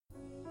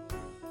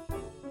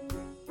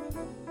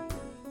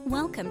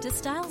Welcome to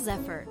Style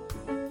Zephyr,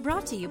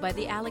 brought to you by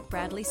the Alec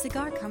Bradley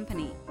Cigar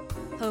Company,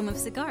 home of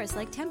cigars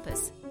like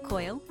Tempus,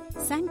 Coil,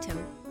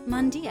 Sanctum,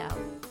 Mundial,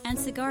 and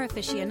Cigar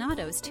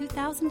Aficionado's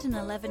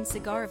 2011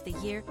 Cigar of the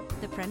Year,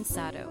 the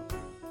Prensado.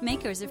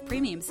 Makers of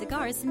premium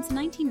cigars since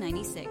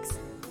 1996.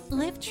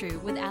 Live true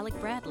with Alec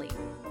Bradley.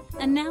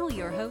 And now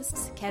your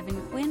hosts, Kevin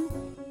Quinn.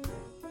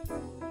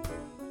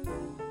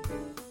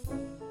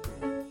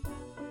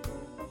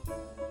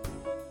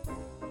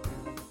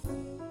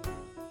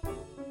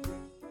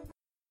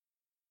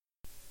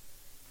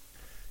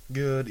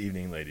 Good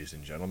evening, ladies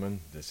and gentlemen.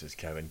 This is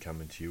Kevin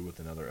coming to you with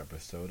another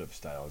episode of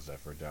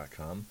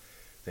StyleZephyr.com.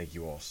 Thank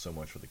you all so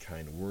much for the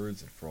kind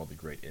words and for all the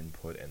great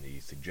input and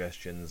the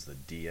suggestions, the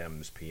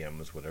DMs,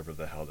 PMs, whatever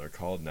the hell they're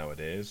called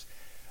nowadays.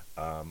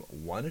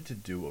 Wanted to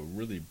do a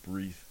really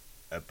brief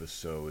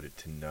episode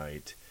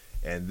tonight,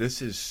 and this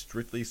is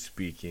strictly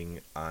speaking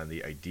on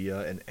the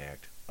idea and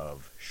act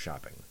of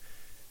shopping.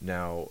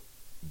 Now,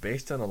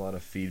 based on a lot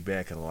of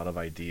feedback and a lot of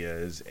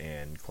ideas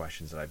and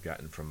questions that I've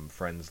gotten from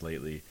friends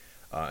lately,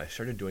 I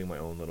started doing my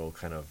own little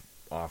kind of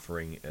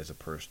offering as a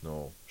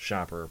personal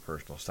shopper,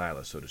 personal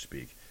stylist, so to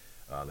speak.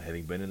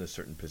 Having been in a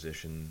certain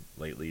position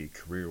lately,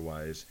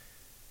 career-wise,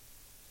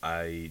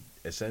 I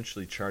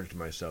essentially charged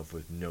myself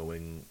with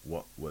knowing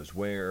what was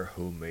where,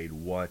 who made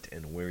what,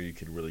 and where you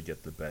could really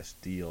get the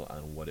best deal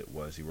on what it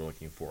was you were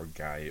looking for,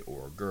 guy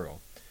or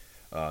girl.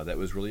 That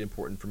was really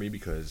important for me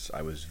because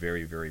I was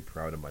very, very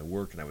proud of my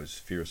work and I was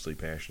fiercely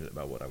passionate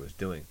about what I was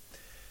doing.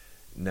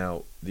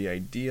 Now, the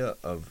idea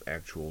of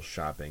actual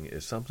shopping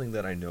is something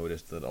that I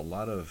noticed that a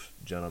lot of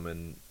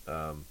gentlemen,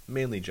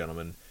 mainly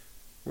gentlemen,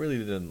 really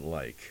didn't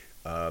like.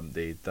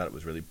 They thought it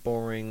was really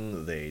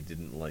boring, they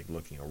didn't like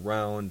looking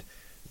around,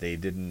 they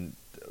didn't,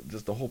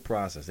 just the whole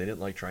process, they didn't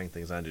like trying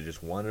things on, they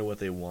just wanted what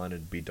they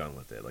wanted, be done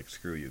with it, like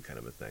screw you kind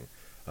of a thing.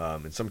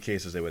 In some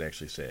cases they would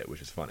actually say it,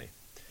 which is funny.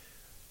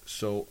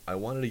 So I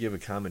wanted to give a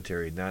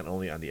commentary not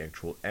only on the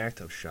actual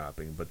act of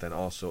shopping, but then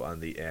also on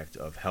the act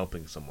of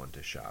helping someone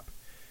to shop.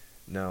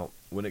 Now,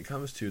 when it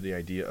comes to the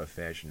idea of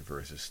fashion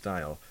versus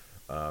style,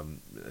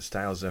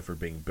 Style Zephyr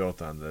being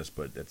built on this,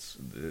 but it's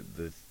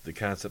the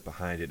concept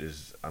behind it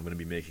is I'm going to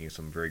be making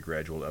some very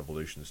gradual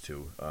evolutions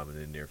to in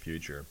the near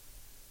future.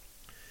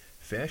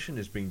 Fashion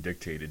is being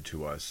dictated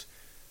to us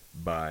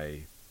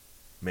by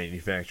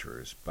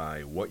manufacturers,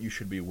 by what you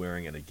should be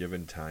wearing at a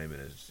given time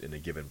and in a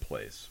given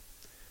place.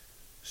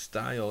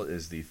 Style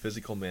is the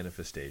physical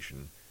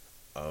manifestation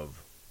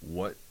of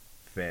what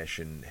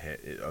fashion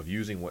of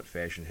using what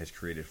fashion has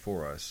created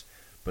for us,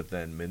 but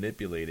then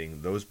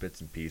manipulating those bits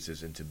and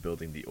pieces into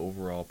building the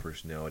overall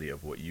personality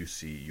of what you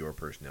see your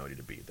personality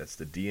to be. That's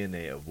the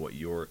DNA of what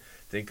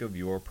think of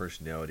your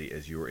personality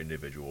as your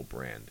individual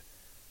brand.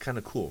 Kind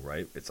of cool,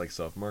 right? It's like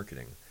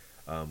self-marketing.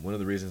 One of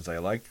the reasons I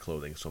like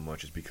clothing so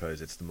much is because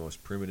it's the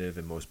most primitive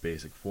and most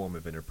basic form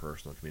of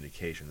interpersonal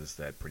communications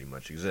that pretty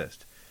much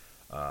exist.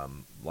 A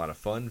lot of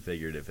fun.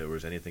 Figured if there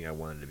was anything I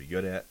wanted to be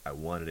good at, I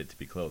wanted it to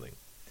be clothing.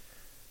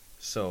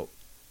 So,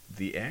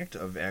 the act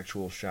of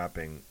actual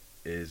shopping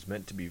is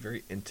meant to be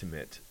very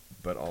intimate,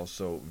 but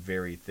also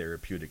very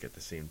therapeutic at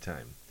the same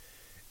time.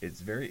 It's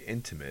very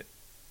intimate,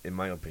 in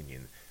my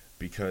opinion,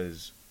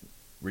 because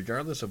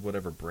regardless of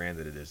whatever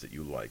brand it is that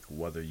you like,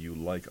 whether you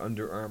like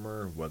Under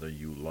Armour, whether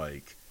you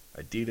like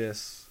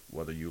Adidas,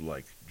 whether you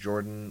like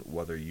Jordan,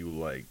 whether you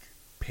like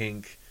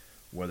Pink,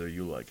 whether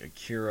you like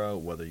Akira,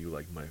 whether you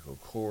like Michael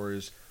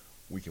Kors,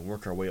 we can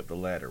work our way up the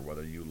ladder,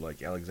 whether you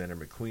like Alexander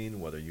McQueen,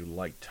 whether you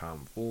like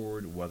Tom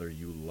Ford, whether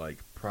you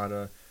like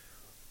Prada,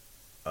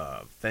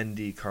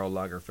 Fendi, Karl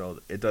Lagerfeld,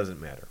 it doesn't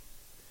matter.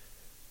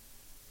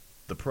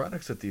 The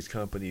products that these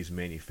companies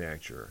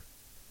manufacture,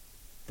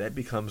 that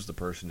becomes the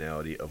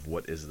personality of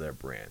what is their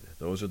brand.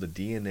 Those are the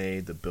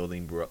DNA, the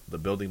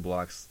building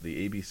blocks,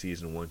 the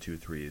ABCs and 1, 2,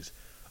 3s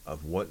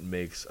of what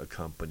makes a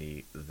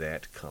company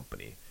that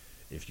company.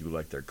 If you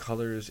like their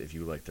colors, if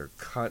you like their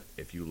cut,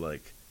 if you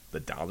like the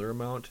dollar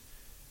amount,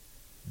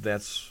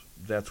 that's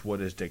what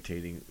is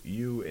dictating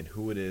you and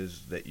who it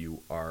is that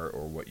you are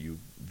or what you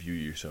view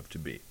yourself to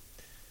be.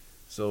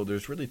 So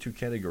there's really two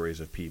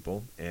categories of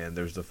people, and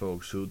there's the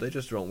folks who they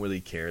just don't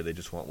really care, they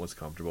just want what's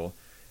comfortable,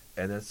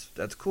 and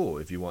that's cool.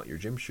 If you want your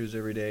gym shoes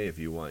every day, if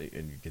you want,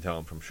 and you can tell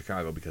I'm from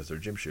Chicago because they're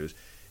gym shoes,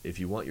 if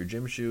you want your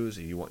gym shoes,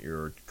 if you want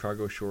your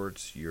cargo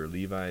shorts, your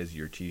Levi's,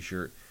 your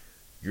t-shirt,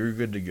 you're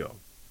good to go.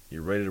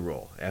 You're ready to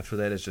roll. After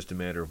that, it's just a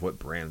matter of what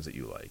brands that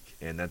you like.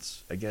 And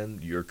that's, again,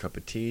 your cup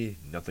of tea.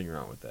 Nothing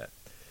wrong with that.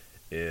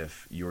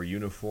 If your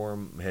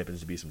uniform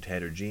happens to be some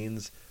tattered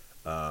jeans,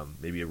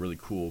 maybe a really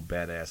cool,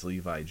 badass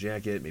Levi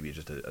jacket, maybe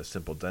just a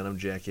simple denim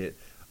jacket,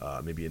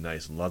 maybe a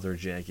nice leather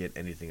jacket,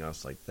 anything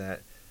else like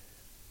that,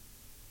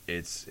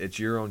 it's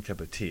your own cup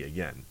of tea,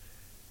 again.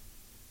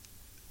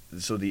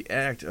 So the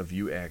act of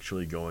you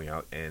actually going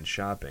out and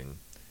shopping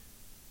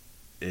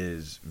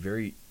is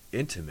very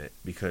intimate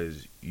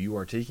because you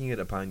are taking it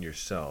upon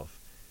yourself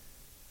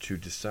to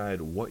decide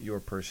what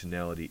your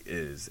personality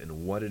is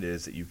and what it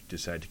is that you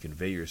decide to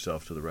convey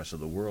yourself to the rest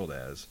of the world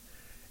as,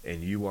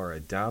 and you are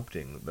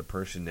adopting the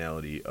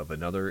personality of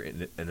another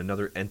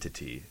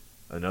entity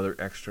another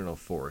external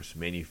force,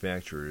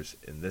 manufacturers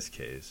in this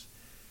case,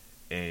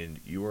 and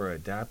you are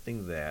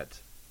adopting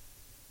that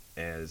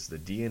as the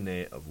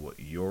DNA of what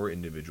your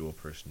individual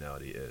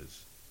personality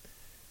is.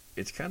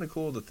 It's kind of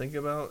cool to think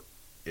about.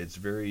 I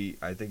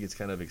think it's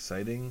kind of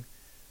exciting.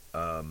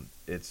 That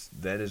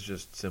is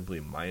just simply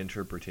my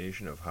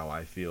interpretation of how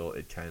I feel.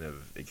 It kind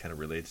of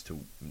relates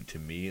to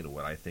me and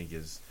what I think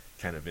is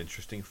kind of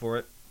interesting for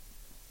it.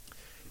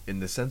 In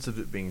the sense of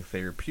it being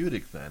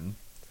therapeutic, then,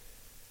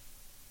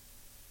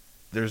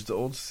 there's the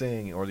old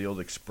saying or the old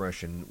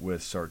expression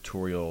with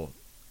sartorial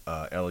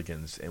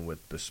elegance and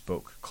with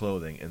bespoke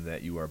clothing, in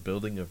that you are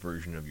building a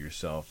version of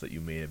yourself that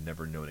you may have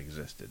never known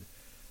existed.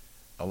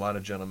 A lot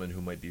of gentlemen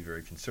who might be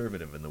very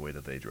conservative in the way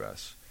that they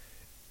dress.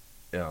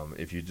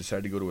 If you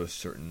decide to go to a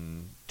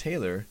certain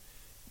tailor,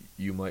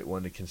 you might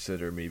want to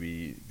consider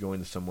maybe going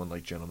to someone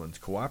like Gentleman's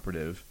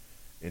Cooperative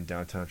in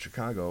downtown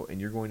Chicago, and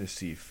you're going to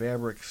see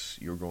fabrics,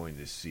 you're going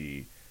to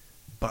see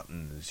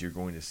buttons, you're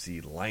going to see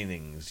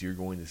linings, you're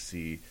going to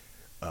see,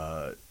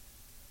 the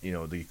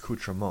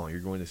accoutrement,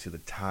 you're going to see the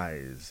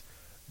ties,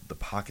 the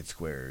pocket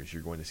squares,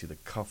 you're going to see the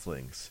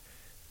cufflinks.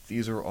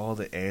 These are all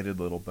the added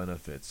little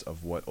benefits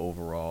of what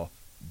overall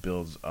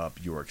builds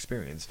up your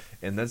experience.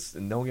 And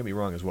don't get me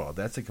wrong as well,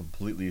 that's a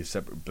completely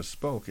separate,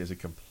 bespoke is a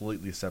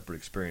completely separate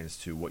experience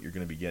to what you're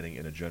going to be getting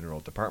in a general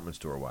department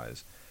store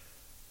wise.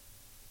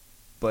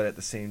 But at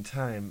the same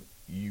time,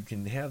 you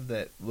can have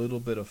that little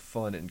bit of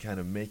fun and kind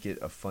of make it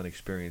a fun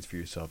experience for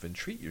yourself and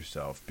treat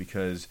yourself,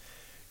 because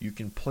you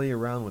can play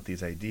around with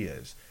these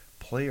ideas,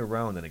 play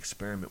around and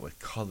experiment with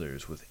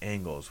colors, with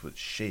angles, with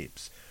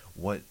shapes,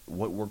 what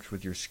works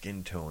with your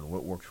skin tone,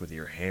 what works with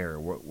your hair,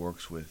 what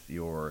works with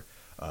your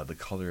the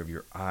color of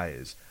your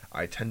eyes.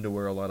 I tend to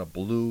wear a lot of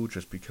blue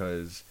just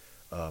because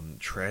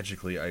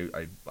tragically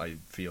I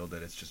feel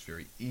that it's just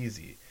very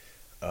easy.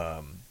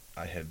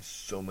 I have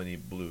so many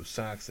blue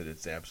socks that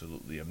it's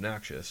absolutely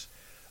obnoxious.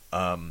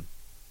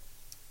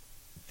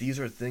 These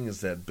are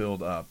things that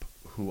build up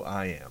who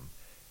I am.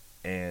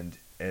 And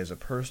as a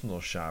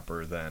personal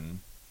shopper, then,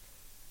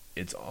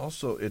 it's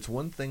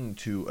one thing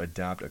to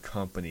adopt a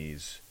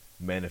company's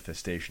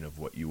manifestation of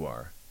what you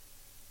are.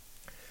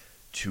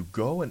 To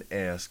go and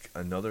ask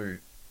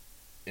another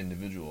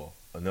individual,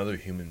 another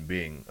human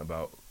being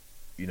about,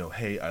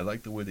 hey, I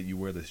like the way that you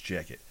wear this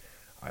jacket.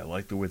 I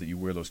like the way that you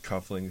wear those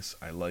cufflinks.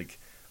 I like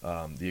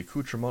the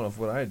accoutrement of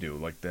what I do.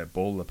 Like that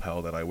bowl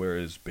lapel that I wear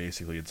is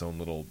basically its own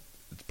little,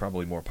 it's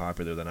probably more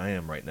popular than I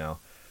am right now.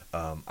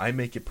 I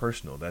make it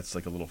personal. That's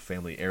like a little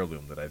family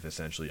heirloom that I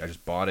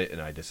just bought it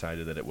and I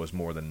decided that it was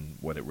more than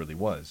what it really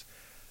was.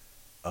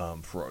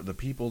 For the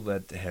people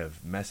that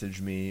have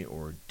messaged me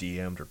or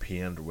DM'd or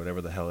PM'd or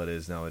whatever the hell it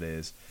is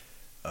nowadays,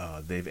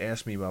 they've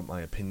asked me about my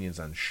opinions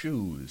on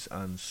shoes,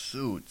 on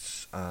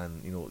suits,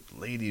 on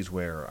ladies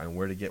wear, on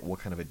where to get what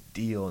kind of a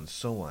deal, and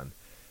so on.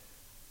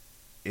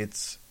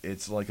 It's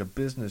like a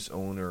business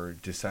owner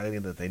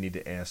deciding that they need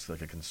to ask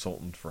like a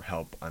consultant for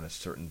help on a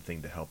certain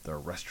thing to help their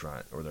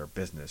restaurant or their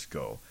business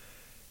go.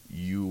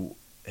 You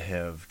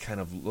have kind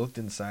of looked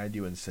inside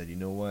you and said, you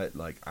know what,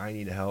 like, I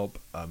need help.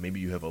 Maybe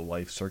you have a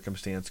life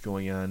circumstance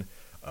going on.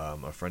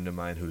 A friend of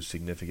mine whose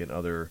significant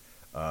other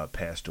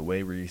passed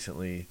away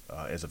recently,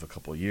 as of a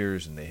couple of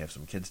years, and they have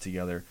some kids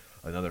together.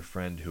 Another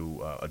friend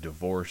who a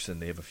divorce,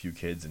 and they have a few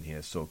kids, and he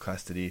has sole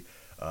custody.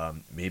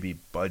 Maybe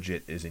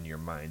budget is in your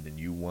mind, and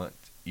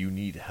you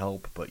need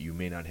help, but you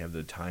may not have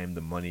the time,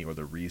 the money, or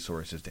the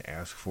resources to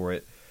ask for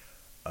it.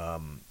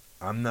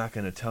 I'm not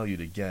going to tell you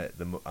to get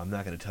an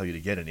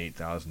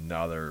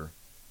 $8,000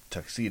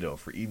 tuxedo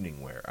for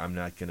evening wear. I'm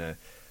not going to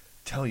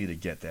tell you to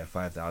get that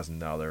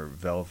 $5,000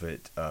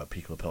 velvet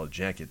peak lapel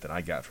jacket that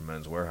I got from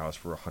Men's Warehouse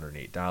for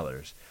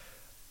 $108.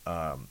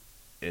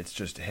 It's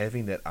just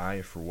having that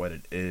eye for what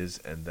it is,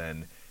 and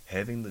then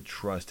having the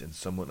trust in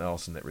someone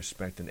else and that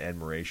respect and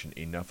admiration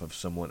enough of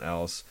someone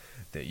else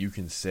that you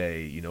can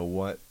say, you know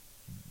what,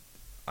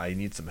 I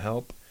need some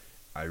help.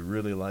 I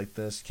really like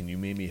this. Can you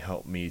maybe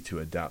help me to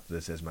adopt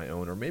this as my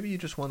own? Or maybe you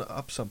just want to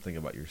up something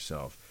about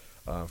yourself.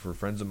 For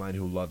friends of mine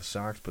who love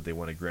socks, but they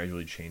want to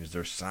gradually change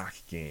their sock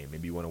game.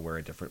 Maybe you want to wear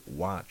a different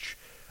watch.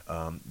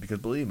 Because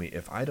believe me,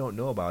 if I don't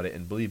know about it,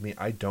 and believe me,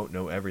 I don't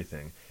know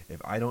everything.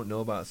 If I don't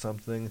know about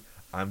something,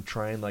 I'm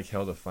trying like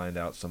hell to find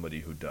out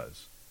somebody who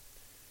does.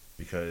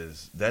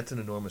 Because that's an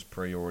enormous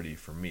priority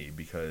for me,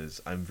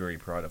 because I'm very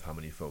proud of how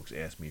many folks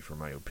ask me for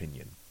my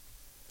opinion.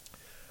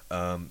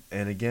 And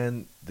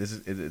again,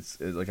 it's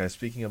like I'm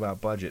speaking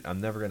about budget. I'm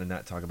never going to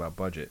not talk about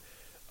budget.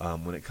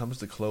 When it comes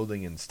to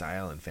clothing and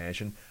style and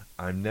fashion,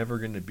 I'm never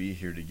going to be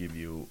here to give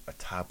you a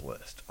top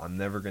list. I'm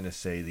never going to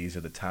say these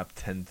are the top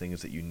 10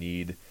 things that you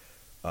need.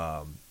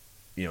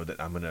 That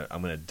I'm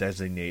gonna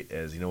designate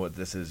as,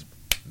 this is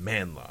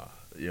man law.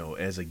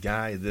 As a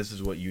guy, this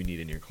is what you need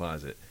in your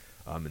closet.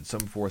 In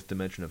some fourth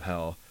dimension of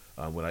hell,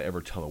 would I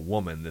ever tell a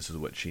woman this is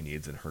what she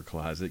needs in her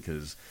closet?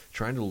 Because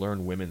trying to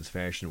learn women's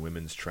fashion,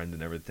 women's trend,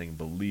 and everything,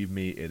 believe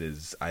me, it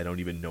is. I don't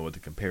even know what to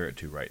compare it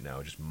to right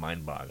now. Just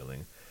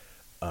mind-boggling.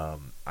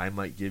 I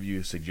might give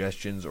you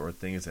suggestions or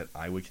things that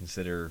I would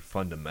consider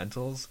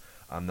fundamentals.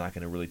 I'm not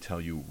going to really tell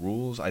you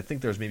rules. I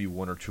think there's maybe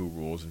 1 or 2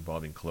 rules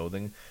involving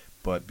clothing,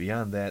 but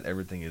beyond that,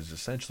 everything is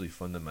essentially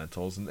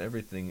fundamentals, and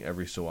everything,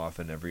 every so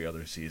often, every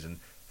other season,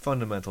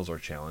 fundamentals are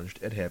challenged.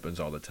 It happens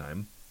all the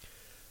time.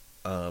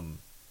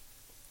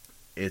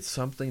 It's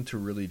something to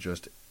really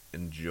just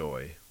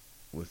enjoy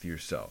with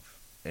yourself,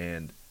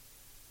 and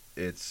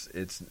it's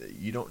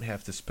you don't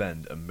have to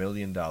spend $1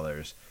 million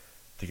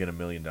to get $1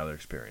 million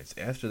experience.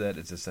 After that,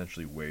 it's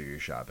essentially where you're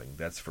shopping.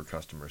 That's for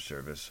customer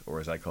service, or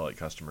as I call it,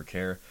 customer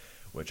care,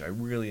 which I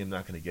really am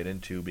not going to get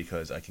into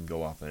because I can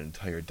go off an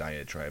entire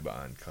diatribe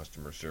on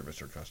customer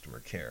service or customer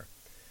care.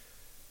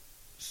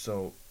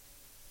 So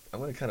I'm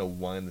going to kind of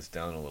wind this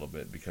down a little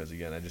bit because,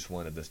 again, I just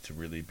wanted this to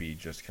really be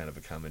just kind of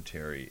a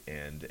commentary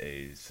and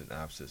a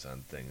synopsis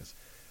on things.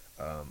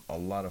 A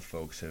lot of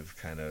folks have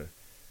kind of,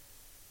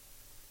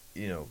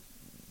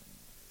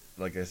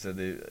 like I said,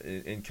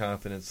 in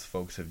confidence,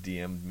 folks have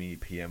DM'd me,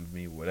 PM'd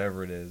me,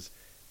 whatever it is,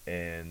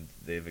 and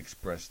they've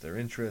expressed their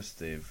interest,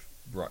 they've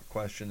brought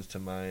questions to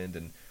mind,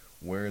 and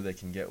where they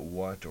can get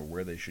what, or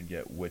where they should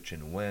get which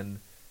and when,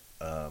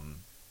 and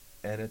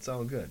it's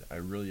all good. I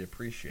really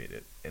appreciate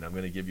it, and I'm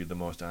going to give you the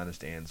most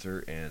honest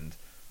answer, and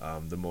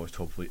the most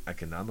hopefully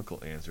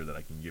economical answer that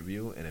I can give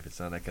you, and if it's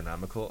not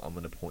economical, I'm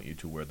going to point you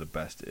to where the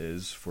best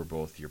is for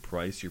both your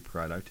price, your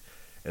product,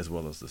 as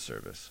well as the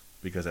service,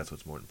 because that's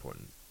what's more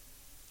important.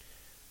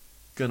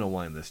 Gonna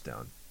wind this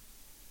down.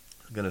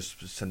 I'm gonna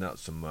send out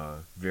some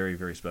very,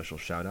 very special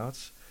shout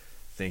outs.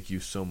 Thank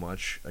you so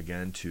much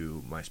again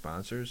to my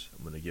sponsors.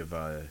 I'm gonna give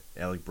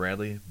Alec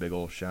Bradley, big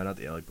old shout out,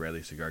 the Alec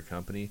Bradley Cigar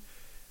Company.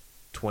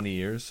 20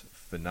 years,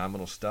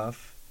 phenomenal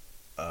stuff,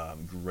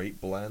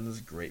 great blends,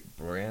 great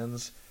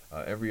brands.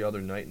 Every other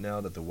night now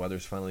that the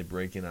weather's finally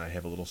breaking, I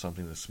have a little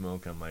something to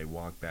smoke on my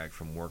walk back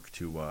from work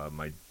to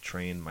my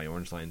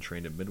Orange Line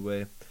train at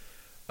Midway.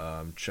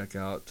 Check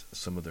out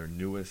some of their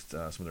newer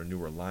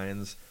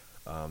lines,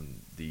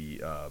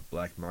 the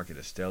Black Market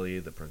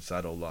Esteli, the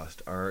Prensado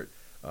Lost Art,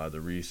 the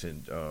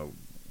recent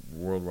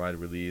worldwide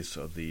release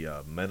of the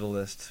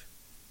Medalist.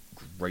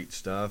 Great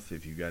stuff.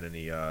 If you got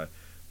any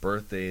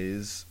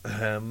birthdays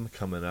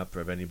coming up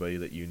of anybody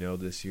that you know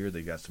this year,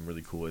 they got some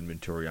really cool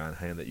inventory on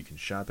hand that you can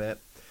shop at.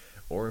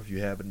 Or if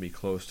you happen to be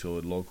close to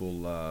a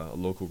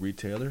local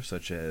retailer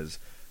such as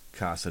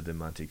Casa de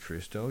Monte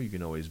Cristo, you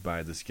can always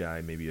buy this guy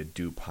maybe a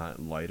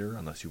DuPont lighter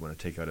unless you want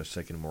to take out a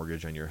second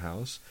mortgage on your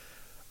house.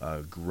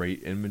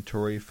 Great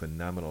inventory,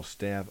 phenomenal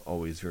staff,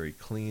 always very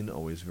clean,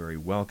 always very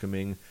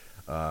welcoming,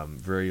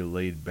 very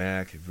laid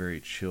back, very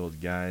chilled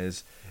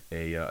guys.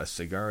 A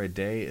cigar a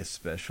day,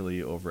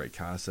 especially over at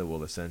Casa,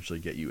 will essentially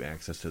get you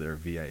access to their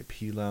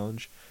VIP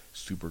lounge.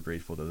 Super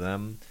grateful to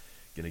them.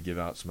 Going to give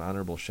out some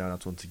honorable shout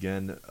outs once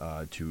again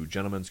to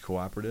Gentlemen's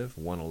Cooperative,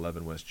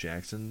 111 West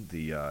Jackson,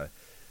 the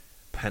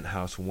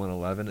Penthouse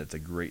 111. It's a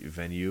great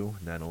venue,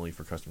 not only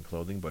for custom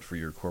clothing, but for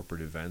your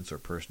corporate events or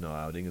personal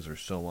outings or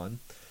so on.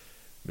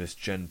 Miss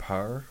Jen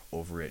Parr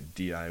over at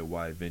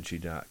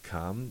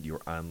DIYVinci.com,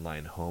 your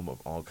online home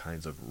of all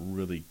kinds of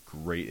really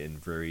great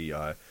and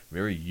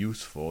very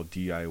useful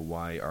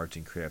DIY arts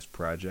and crafts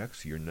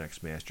projects. Your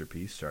next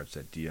masterpiece starts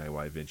at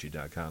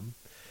DIYVinci.com.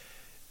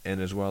 And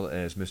as well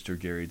as Mr.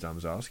 Gary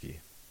Domzowski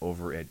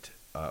over at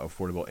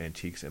Affordable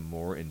Antiques and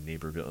More in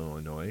Naperville,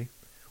 Illinois,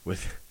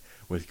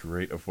 with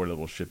great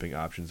affordable shipping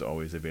options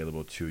always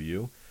available to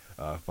you.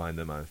 Find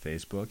them on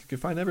Facebook. You can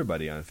find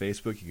everybody on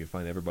Facebook. You can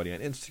find everybody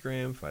on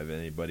Instagram. Find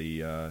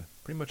anybody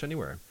pretty much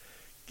anywhere.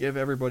 Give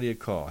everybody a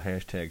call.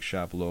 Hashtag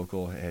shop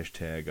local.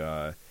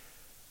 Hashtag,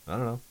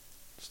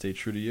 stay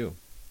true to you.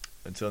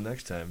 Until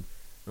next time,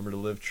 remember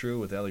to live true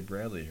with Alec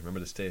Bradley.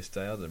 Remember to stay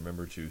styled, and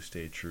remember to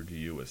stay true to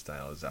you with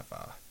Style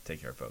Zephyr.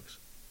 Take care, folks.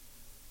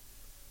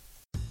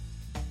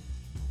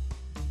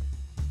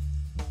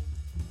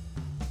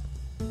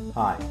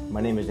 Hi,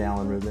 my name is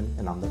Alan Rubin,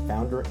 and I'm the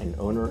founder and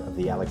owner of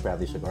the Alec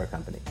Bradley Cigar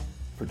Company.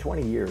 For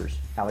 20 years,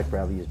 Alec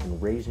Bradley has been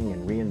raising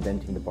and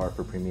reinventing the bar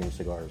for premium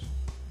cigars.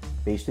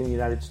 Based in the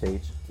United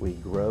States, we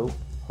grow,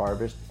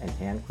 harvest, and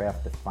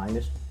handcraft the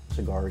finest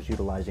cigars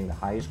utilizing the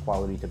highest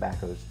quality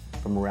tobaccos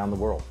from around the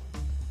world.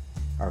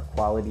 Our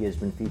quality has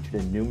been featured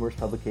in numerous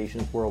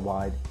publications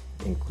worldwide,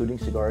 including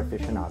Cigar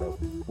Aficionado,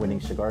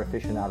 winning Cigar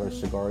Aficionado's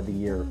Cigar of the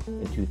Year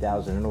in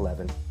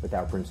 2011 with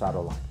our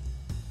Prensado line.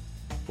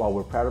 While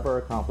we're proud of our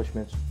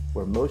accomplishments,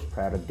 we're most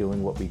proud of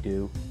doing what we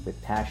do with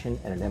passion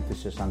and an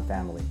emphasis on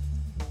family.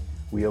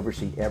 We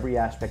oversee every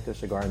aspect of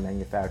cigar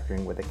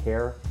manufacturing with a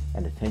care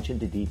and attention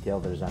to detail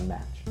that is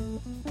unmatched.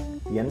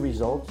 The end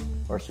results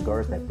are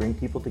cigars that bring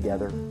people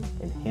together,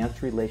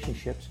 enhance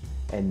relationships,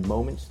 and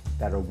moments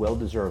that are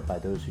well-deserved by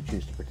those who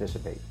choose to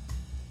participate.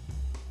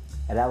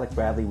 At Alec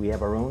Bradley, we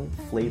have our own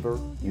flavor,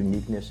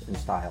 uniqueness, and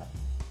style.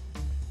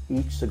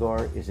 Each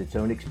cigar is its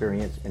own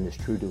experience and is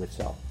true to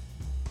itself.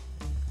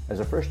 As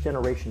a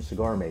first-generation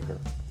cigar maker,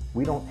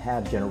 we don't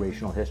have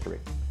generational history,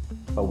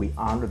 but we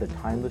honor the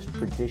timeless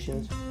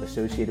traditions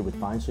associated with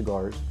fine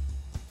cigars,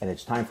 and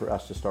it's time for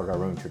us to start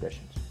our own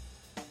traditions.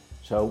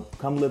 So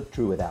come live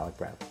true with Alec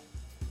Bradley.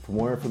 For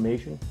more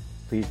information,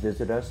 please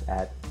visit us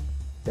at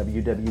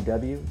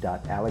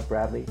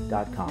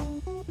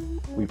www.alecbradley.com.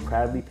 We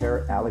proudly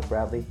pair Alec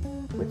Bradley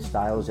with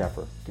Style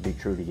Zephyr to be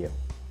true to you.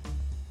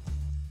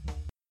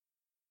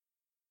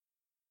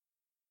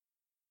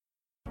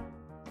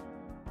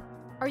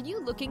 Are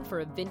you looking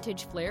for a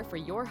vintage flair for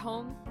your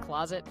home,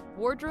 closet,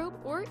 wardrobe,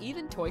 or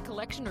even toy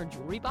collection or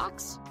jewelry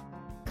box?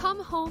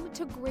 Come home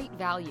to great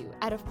value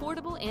at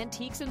Affordable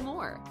Antiques and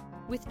More.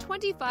 With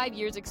 25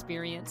 years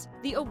experience,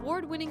 the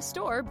award-winning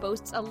store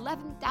boasts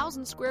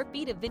 11,000 square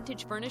feet of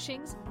vintage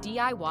furnishings,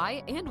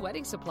 DIY, and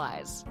wedding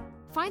supplies.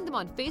 Find them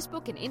on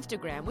Facebook and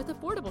Instagram with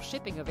affordable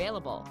shipping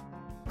available.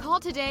 Call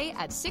today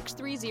at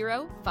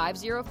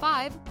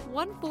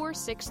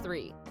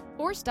 630-505-1463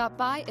 or stop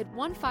by at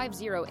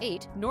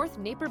 1508 North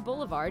Napier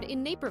Boulevard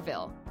in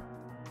Naperville.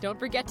 Don't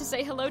forget to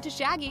say hello to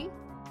Shaggy.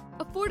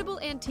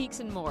 Affordable Antiques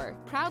and More,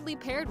 proudly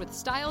paired with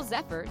Style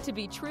Zephyr to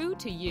be true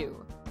to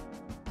you.